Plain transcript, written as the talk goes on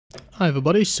Hi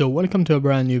everybody, so welcome to a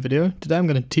brand new video. Today I'm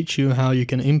going to teach you how you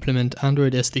can implement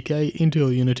Android SDK into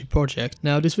your Unity project.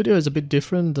 Now this video is a bit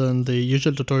different than the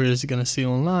usual tutorials you're going to see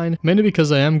online, mainly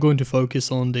because I am going to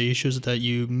focus on the issues that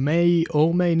you may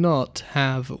or may not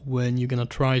have when you're going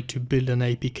to try to build an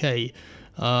APK.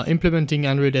 Implementing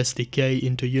Android SDK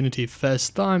into Unity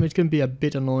first time, it can be a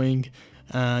bit annoying,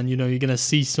 and you're going to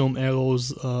see some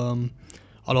errors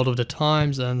a lot of the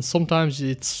times, and sometimes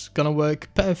it's gonna work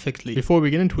perfectly. Before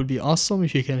we begin, it would be awesome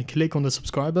if you can click on the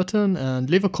subscribe button and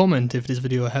leave a comment if this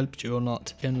video helped you or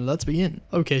not. And let's begin.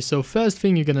 Okay, so first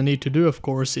thing you're gonna need to do, of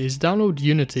course, is download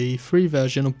Unity free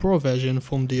version or pro version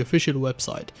from the official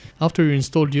website. After you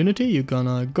installed Unity, you're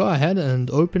gonna go ahead and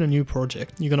open a new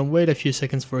project. You're gonna wait a few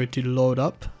seconds for it to load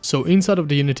up. So inside of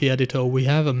the Unity editor, we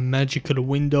have a magical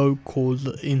window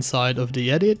called inside of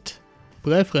the edit,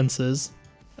 preferences,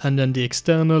 and then the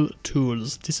external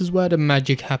tools. This is where the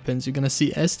magic happens. You're gonna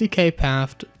see SDK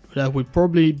path, that will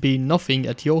probably be nothing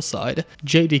at your side,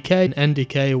 JDK and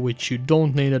NDK, which you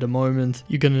don't need at the moment.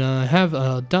 You're gonna have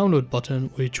a download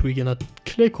button which we're gonna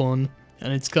click on,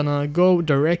 and it's gonna go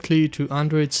directly to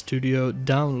Android Studio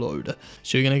download.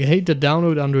 So you're gonna hit the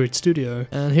download Android Studio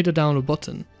and hit the download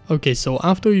button. Okay, so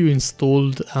after you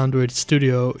installed Android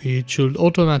Studio, it should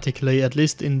automatically, at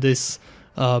least in this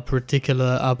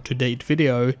particular up-to-date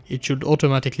video, it should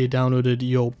automatically download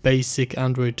your basic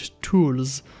Android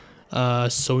tools,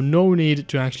 so no need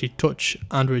to actually touch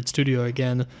Android Studio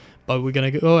again. But we're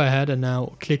gonna go ahead and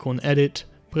now click on edit,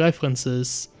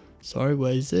 preferences, sorry,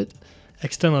 where is it,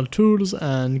 external tools,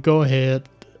 and go ahead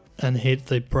and hit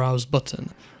the browse button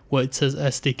where it says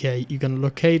SDK. You can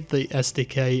locate the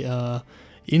SDK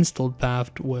installed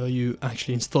path where you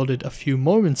actually installed it a few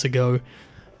moments ago,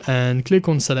 and click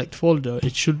on select folder.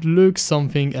 It should look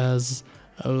something as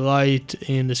right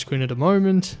in the screen at the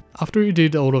moment. After you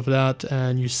did all of that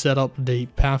and you set up the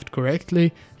path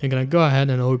correctly, you're gonna go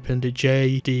ahead and open the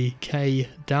JDK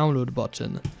download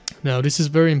button. Now this is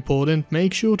very important.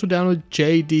 Make sure to download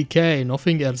JDK,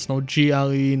 nothing else, no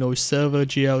GRE, no server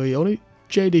GRE, only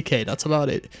JDK, that's about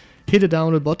it. Hit the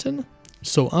download button.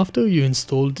 So after you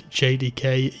installed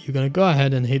JDK, you're gonna go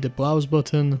ahead and hit the browse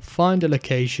button, find the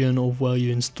location of where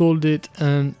you installed it,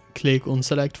 and click on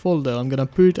select folder. I'm gonna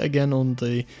put again on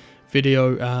the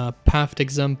video path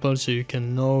example so you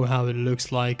can know how it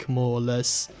looks like more or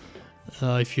less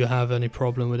if you have any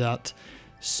problem with that.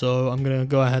 So I'm gonna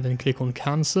go ahead and click on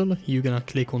cancel. You're gonna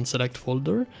click on select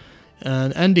folder.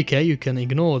 And NDK, you can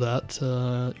ignore that,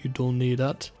 you don't need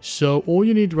that. So all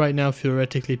you need right now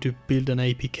theoretically to build an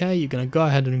APK, you're gonna go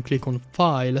ahead and click on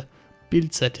file,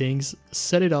 build settings,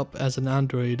 set it up as an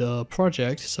Android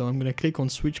project. So I'm gonna click on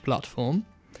switch platform.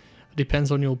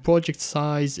 Depends on your project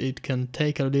size, it can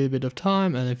take a little bit of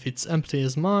time, and if it's empty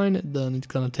as mine, then it's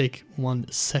gonna take 1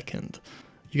 second.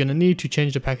 You're gonna need to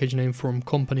change the package name from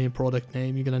company and product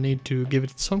name. You're gonna need to give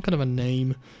it some kind of a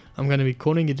name. I'm gonna be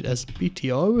calling it as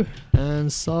BTO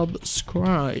and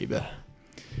subscribe.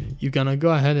 You're gonna go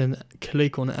ahead and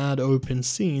click on add open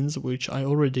scenes, which I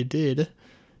already did.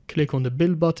 Click on the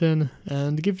build button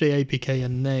and give the APK a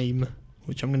name,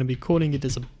 which I'm gonna be calling it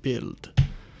as a build.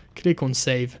 Click on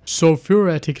save. So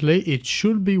theoretically it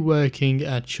should be working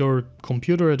at your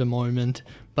computer at the moment,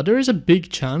 but there is a big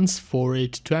chance for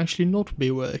it to actually not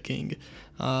be working.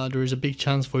 There is a big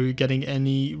chance for you getting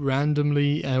any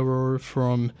randomly error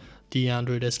from the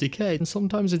Android SDK, and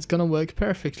sometimes it's gonna work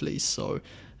perfectly. So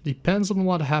depends on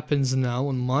what happens now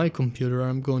on my computer.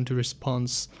 I'm going to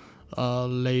respond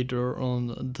later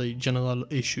on the general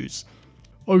issues.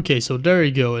 Okay, so there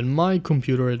you go. In my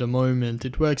computer at the moment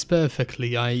it works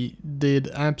perfectly. I did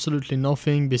absolutely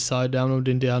nothing beside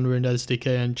downloading the Android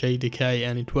SDK and JDK,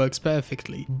 and it works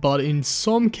perfectly. But in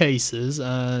some cases,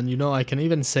 and I can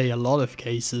even say a lot of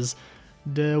cases,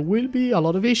 there will be a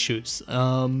lot of issues,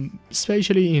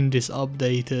 especially in this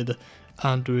updated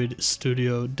Android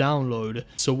Studio download.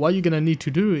 So what you're gonna need to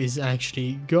do is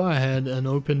actually go ahead and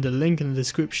open the link in the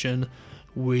description,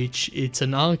 which it's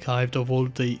an archive of all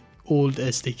the old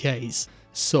SDKs.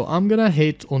 So I'm gonna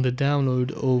hit on the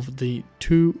download of the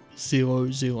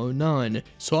 2009.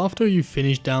 So after you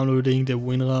finish downloading the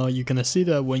WinRAR, you're gonna see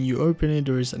that when you open it,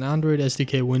 there is an Android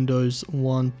SDK Windows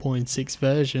 1.6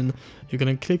 version. You're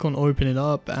gonna click on open it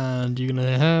up, and you're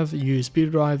gonna have USB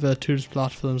driver, tools,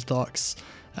 platforms, docs,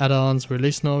 add-ons,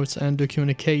 release notes, and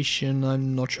documentation.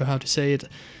 I'm not sure how to say it.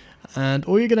 And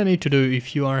all you're gonna need to do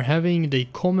if you are having the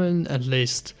common at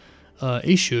least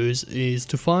issues is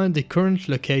to find the current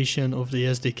location of the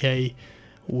SDK,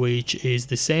 which is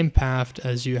the same path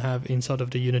as you have inside of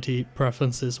the Unity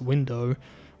preferences window,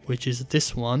 which is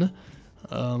this one.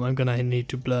 I'm gonna need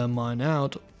to blur mine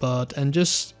out, and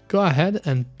just go ahead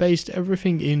and paste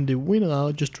everything in the window,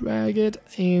 just drag it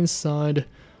inside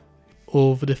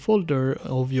of the folder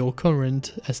of your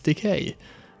current SDK.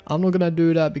 I'm not gonna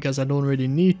do that because I don't really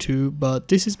need to, but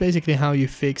this is basically how you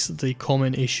fix the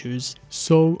common issues.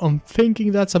 So I'm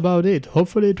thinking that's about it.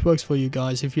 Hopefully it works for you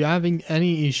guys. If you're having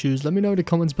any issues, let me know in the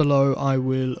comments below. I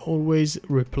will always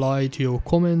reply to your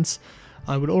comments.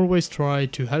 I will always try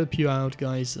to help you out,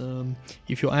 guys.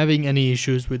 If you're having any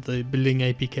issues with the building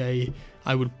APK,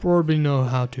 I will probably know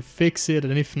how to fix it,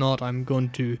 and if not, I'm going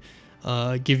to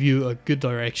give you a good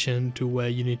direction to where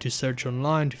you need to search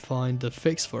online to find the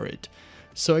fix for it.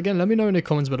 So again, let me know in the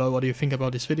comments below what do you think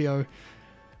about this video.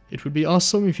 It would be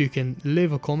awesome if you can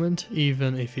leave a comment,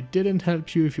 even if it didn't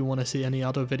help you, if you want to see any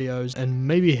other videos, and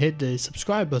maybe hit the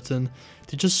subscribe button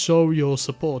to just show your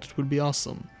support. It would be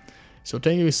awesome. So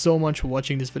thank you so much for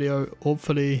watching this video.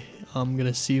 Hopefully I'm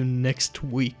gonna see you next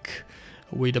week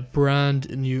with a brand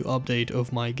new update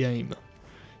of my game.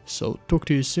 So talk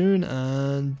to you soon,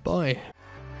 and bye.